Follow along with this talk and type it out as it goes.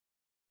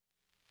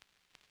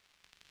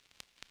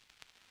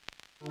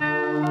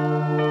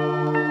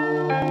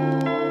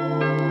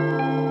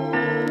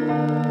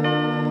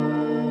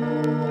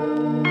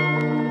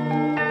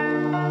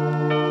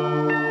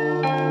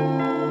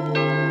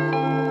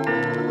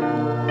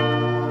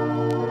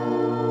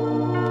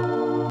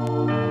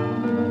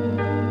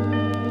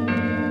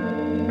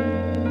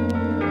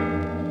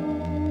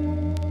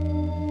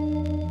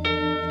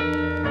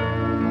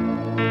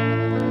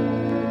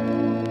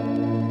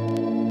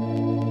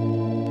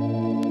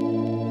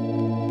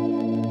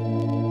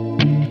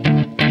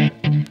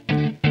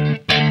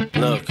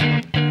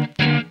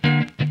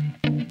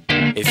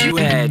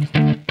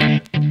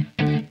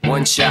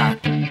one shot,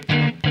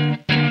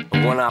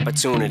 one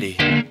opportunity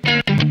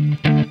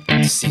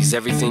to seize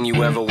everything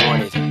you ever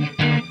wanted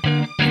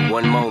in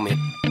one moment.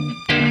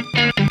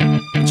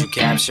 Did you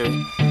capture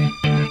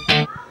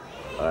it?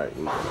 Alright.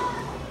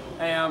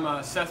 Hey,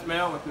 I'm Seth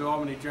Mail with New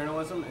Albany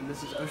Journalism, and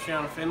this is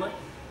Oceana Finley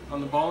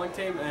on the bowling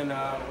team, and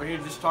we're here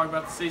to just talk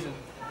about the season.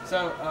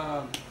 So,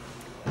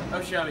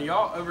 Oceana,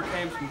 y'all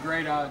overcame some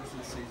great odds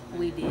this season.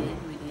 We did.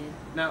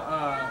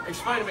 Now,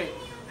 explain to me,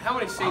 how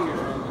many seniors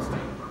are on this team?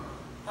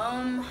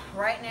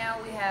 Right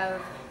now we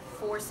have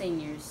 4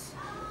 seniors.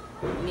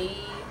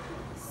 Me,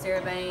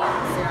 Sarah Bain,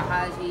 Sarah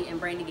Haji,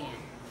 and Brandon Gann.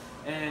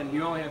 And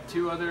you only have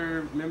 2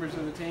 other members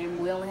of the team?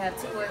 We only have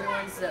 2 other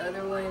ones. The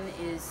other one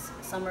is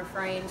Summer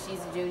Frame, she's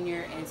a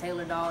junior, and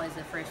Taylor Dahl is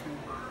a freshman.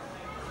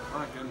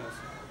 My goodness.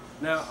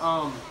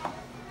 Now,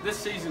 this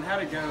season,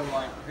 how'd it go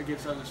like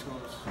against other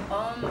schools?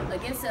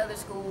 Against the other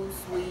schools,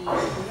 we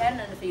had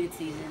an undefeated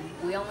season.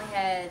 We only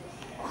had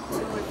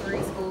 2 or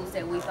 3 schools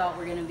that we thought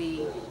were going to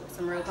be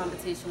some real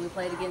competition. We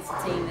played against a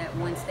team that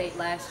won state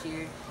last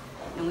year,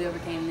 and we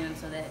overcame them,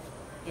 so that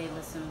gave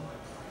us some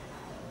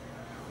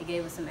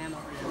ammo.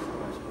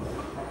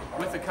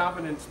 With the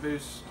confidence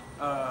boost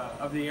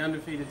of the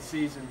undefeated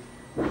season,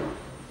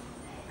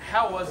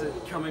 how was it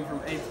coming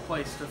from 8th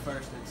place to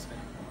 1st in state?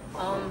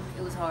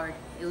 It was hard.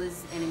 It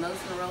was an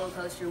emotional roller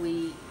coaster.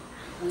 We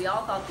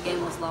all thought the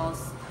game was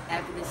lost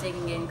after the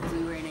second game because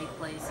we were in 8th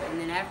place, and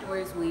then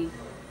afterwards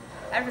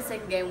after the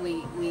second game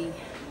we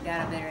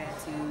got a better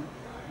attitude.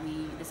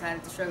 We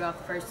decided to shrug off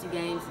the first 2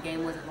 games. The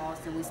game wasn't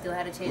lost, and we still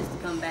had a chance to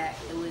come back.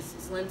 It was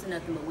slim to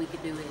nothing, but we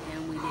could do it,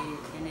 and we did.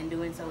 And in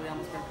doing so, we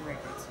almost broke the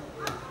record. So.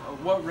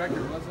 What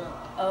record was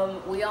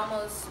that? We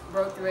almost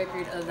broke the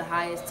record of the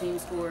highest team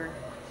score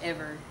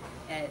ever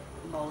at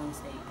Bowling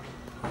State.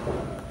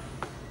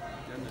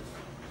 Goodness.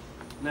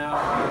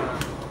 Now,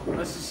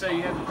 let's just say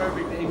you had the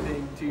perfect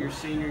ending to your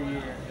senior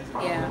year.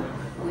 Yeah,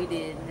 we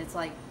did. It's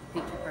like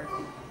picture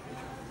perfect.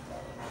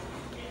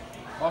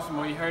 Awesome.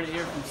 Well, you heard it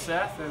here from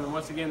Seth, and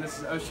once again, this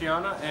is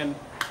Oceana, and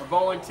our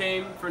bowling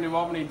team for New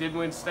Albany did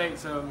win state,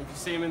 so if you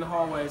see them in the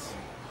hallways,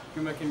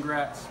 give them a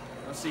congrats.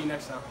 I'll see you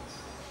next time.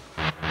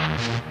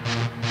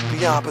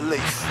 Beyond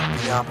belief,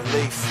 beyond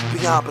belief,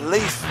 beyond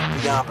belief,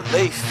 beyond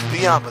belief,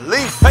 beyond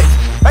belief. Hey,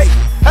 hey,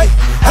 hey,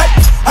 hey,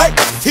 hey.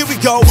 Here we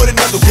go with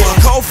another one.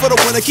 Cold for the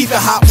winter, keep it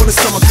hot when the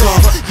summer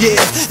comes. Yeah,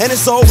 and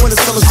it's old when the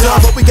summer's done,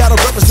 but we gotta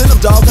represent them,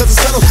 dog, cause the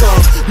sun will come.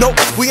 Nope,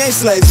 we ain't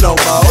slaves no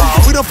more.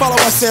 We don't follow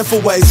our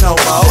sinful ways no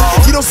more.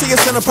 You don't see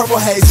us in a purple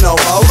haze no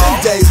more. Them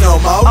days no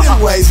more,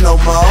 them ways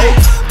no more.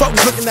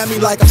 Folks looking at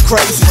me like I'm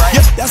crazy.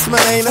 Yep, that's my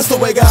name, that's the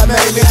way God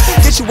made me.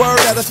 Get your word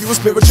out if you a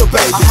spiritual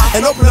baby,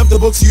 and open up the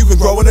book so you can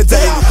grow in a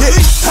day. Yeah.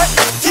 Hey,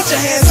 get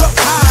your hands up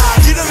high,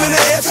 get them in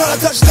the air, try to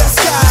touch that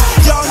sky.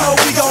 Y'all know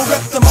we gon'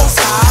 rep the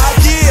most high.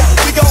 Yeah,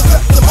 we gon'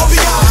 rep the most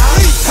high.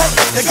 Hey,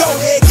 now go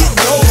ahead, get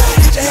low.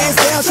 Get your hands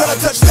down, try to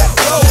touch that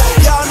flow.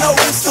 Y'all know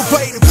it's the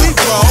way that we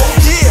roll.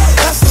 Yeah,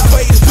 that's the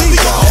way that we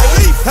roll.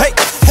 Hey,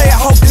 hey, I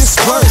hope this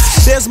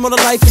works. There's more to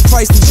life in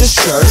Christ than just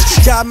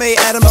church. God made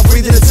Adam up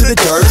breathing into the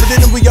dirt, but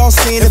then we all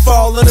seen it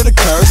fall under the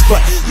curse.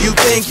 But you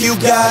think you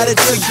got it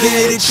to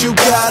get it, you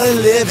gotta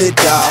live it,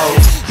 dawg.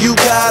 You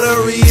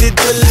gotta read it,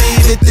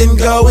 believe it, then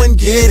go and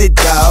get it,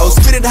 dawg.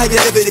 Spit it how you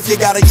live it, if you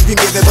got it, you can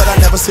give it. But I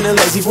never seen a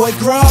lazy boy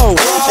grow.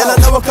 And I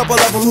know a couple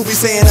of them who be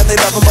saying that they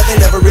love him, but they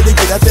never really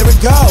get out there and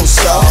go.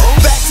 So,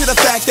 back to the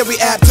fact that we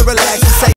apt to relax and say